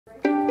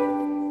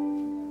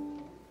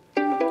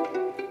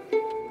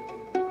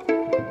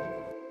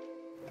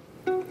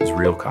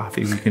real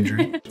coffee we can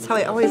drink. That's how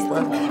I always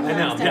look. I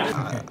know,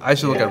 yeah. I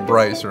should look at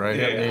Bryce, right?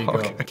 Yeah, there you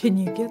go. Can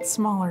you get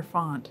smaller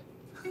font?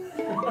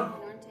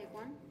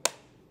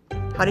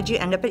 How did you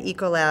end up at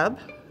Ecolab,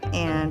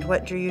 and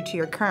what drew you to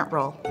your current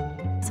role?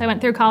 So I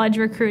went through college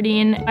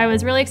recruiting. I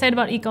was really excited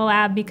about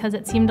Ecolab because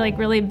it seemed like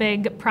really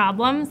big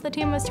problems the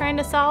team was trying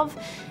to solve.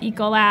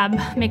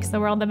 Ecolab makes the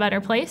world a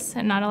better place,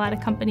 and not a lot of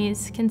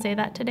companies can say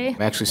that today.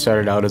 I actually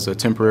started out as a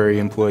temporary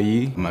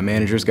employee. My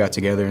managers got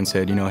together and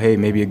said, you know, hey,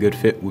 maybe a good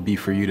fit would be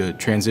for you to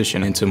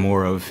transition into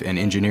more of an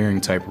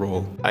engineering type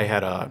role. I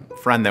had a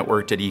friend that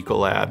worked at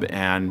Ecolab,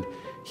 and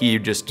he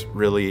just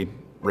really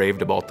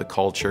raved about the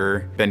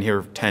culture. Been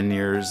here 10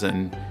 years,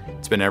 and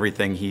it's been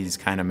everything he's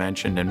kind of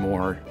mentioned and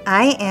more.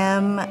 I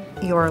am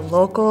your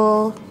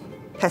local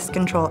pest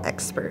control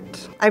expert.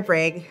 I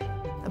brag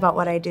about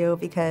what I do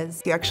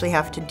because you actually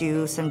have to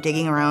do some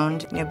digging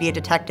around, be a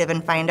detective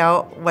and find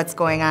out what's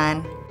going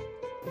on.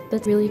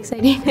 That's really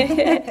exciting.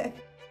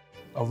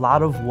 A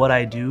lot of what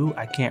I do,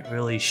 I can't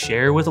really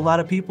share with a lot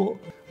of people.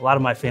 A lot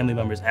of my family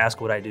members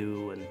ask what I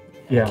do, and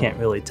I can't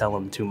really tell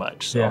them too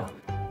much. So. Yeah.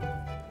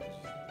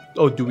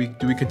 Oh, do we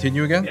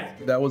continue again? Yeah.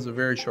 That was a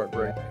very short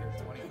break.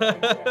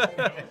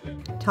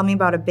 Tell me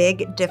about a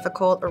big,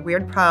 difficult, or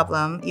weird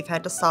problem you've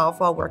had to solve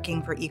while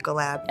working for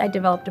Ecolab. I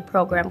developed a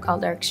program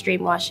called our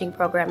Extreme Washing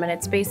Program, and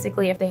it's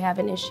basically if they have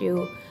an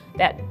issue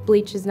that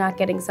bleach is not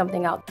getting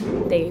something out,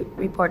 they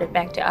report it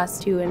back to us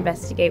to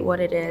investigate what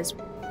it is.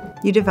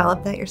 You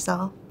developed that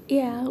yourself?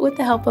 Yeah, with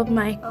the help of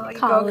my you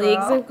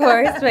colleagues, go, girl. of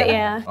course, but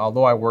yeah.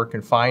 Although I work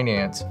in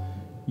finance,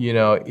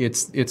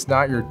 it's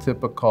not your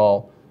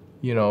typical,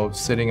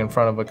 sitting in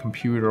front of a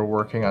computer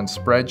working on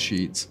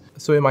spreadsheets.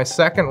 So in my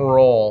second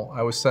role,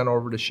 I was sent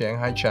over to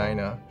Shanghai,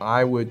 China.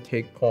 I would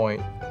take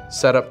point,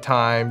 set up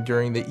time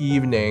during the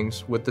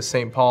evenings with the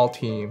St. Paul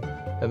team,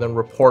 and then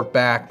report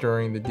back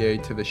during the day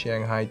to the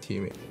Shanghai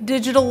team.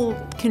 Digital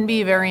can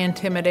be very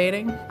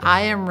intimidating.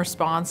 I am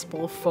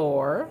responsible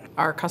for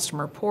our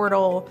customer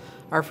portal,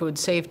 our food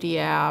safety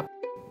app.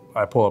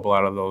 I pull up a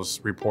lot of those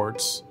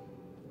reports,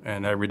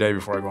 and every day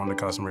before I go into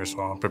customers, so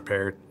I'm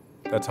prepared.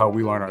 That's how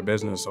we learn our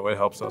business, so it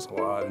helps us a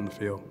lot in the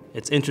field.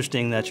 It's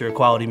interesting that you're a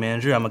quality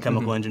manager, I'm a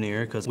chemical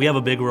engineer, because we have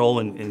a big role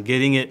in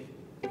getting it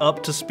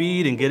up to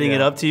speed and getting it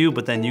up to you,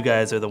 but then you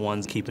guys are the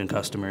ones keeping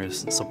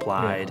customers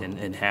supplied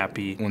and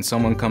happy. When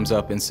someone comes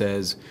up and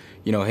says,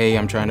 hey,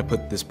 I'm trying to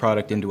put this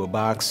product into a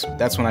box,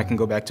 that's when I can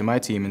go back to my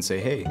team and say,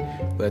 hey,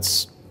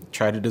 let's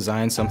try to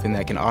design something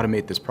that can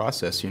automate this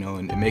process,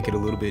 and make it a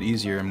little bit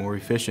easier and more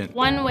efficient.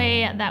 One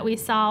way that we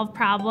solve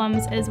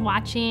problems is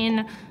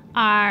watching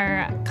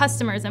our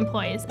customers'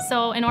 employees.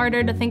 So in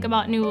order to think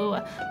about new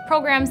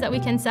programs that we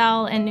can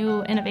sell and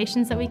new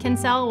innovations that we can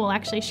sell, we'll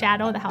actually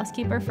shadow the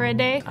housekeeper for a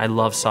day. I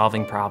love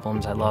solving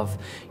problems. I love,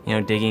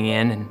 digging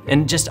in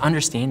and just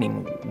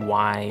understanding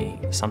why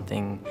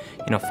something,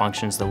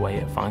 functions the way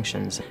it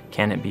functions.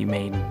 Can it be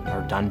made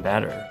or done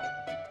better?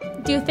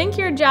 Do you think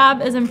your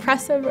job is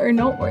impressive or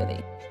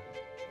noteworthy?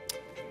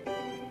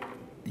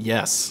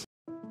 Yes.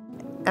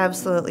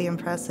 Absolutely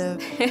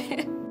impressive.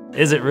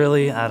 Is it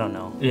really? I don't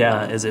know.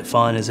 Yeah. Is it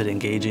fun? Is it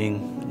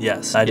engaging?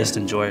 Yes. I just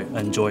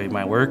enjoy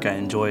my work. I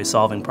enjoy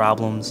solving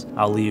problems.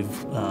 I'll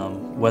leave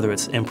whether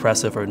it's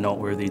impressive or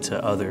noteworthy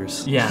to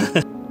others.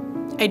 Yeah.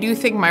 I do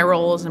think my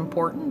role is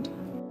important.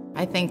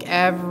 I think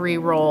every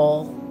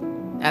role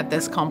at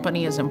this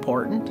company is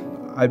important.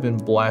 I've been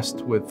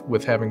blessed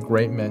with having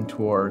great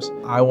mentors.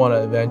 I want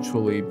to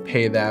eventually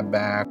pay that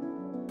back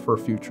for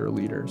future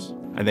leaders.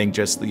 I think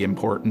just the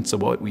importance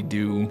of what we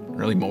do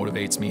really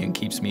motivates me and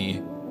keeps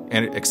me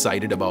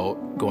excited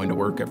about going to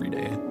work every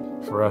day.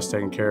 For us,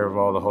 taking care of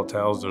all the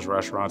hotels, there's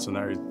restaurants in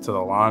there, to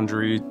the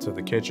laundry, to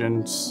the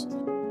kitchens.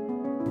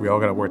 We all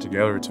got to work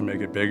together to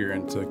make it bigger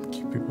and to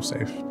keep people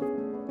safe.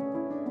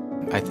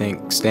 I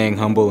think staying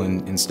humble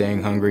and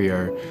staying hungry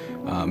are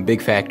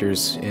big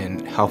factors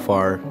in how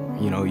far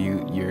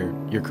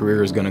your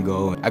career is going to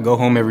go. I go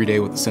home every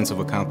day with a sense of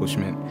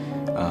accomplishment.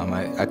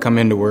 I come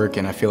into work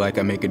and I feel like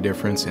I make a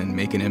difference and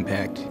make an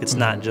impact. It's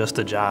not just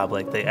a job,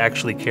 like they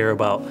actually care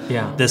about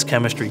this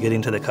chemistry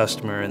getting to the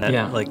customer, and that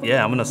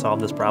I'm gonna solve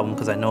this problem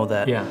because I know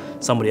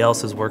that somebody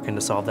else is working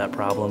to solve that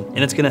problem. And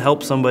it's gonna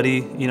help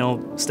somebody,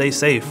 stay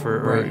safe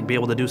or be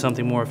able to do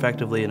something more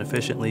effectively and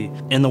efficiently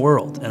in the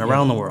world and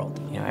around the world.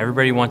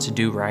 Everybody wants to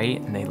do right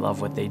and they love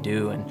what they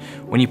do, and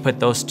when you put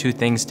those two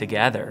things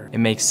together, it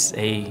makes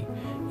an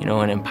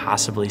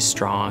impossibly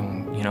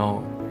strong,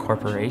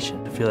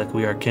 corporation. I feel like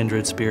we are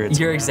kindred spirits.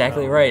 You're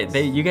exactly right.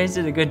 You guys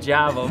did a good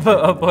job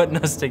of putting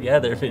us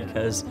together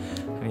because,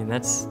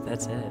 that's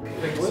it.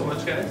 Thanks so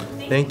much, guys.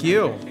 Thank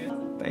you.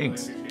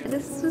 Thanks.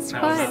 This was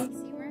fun.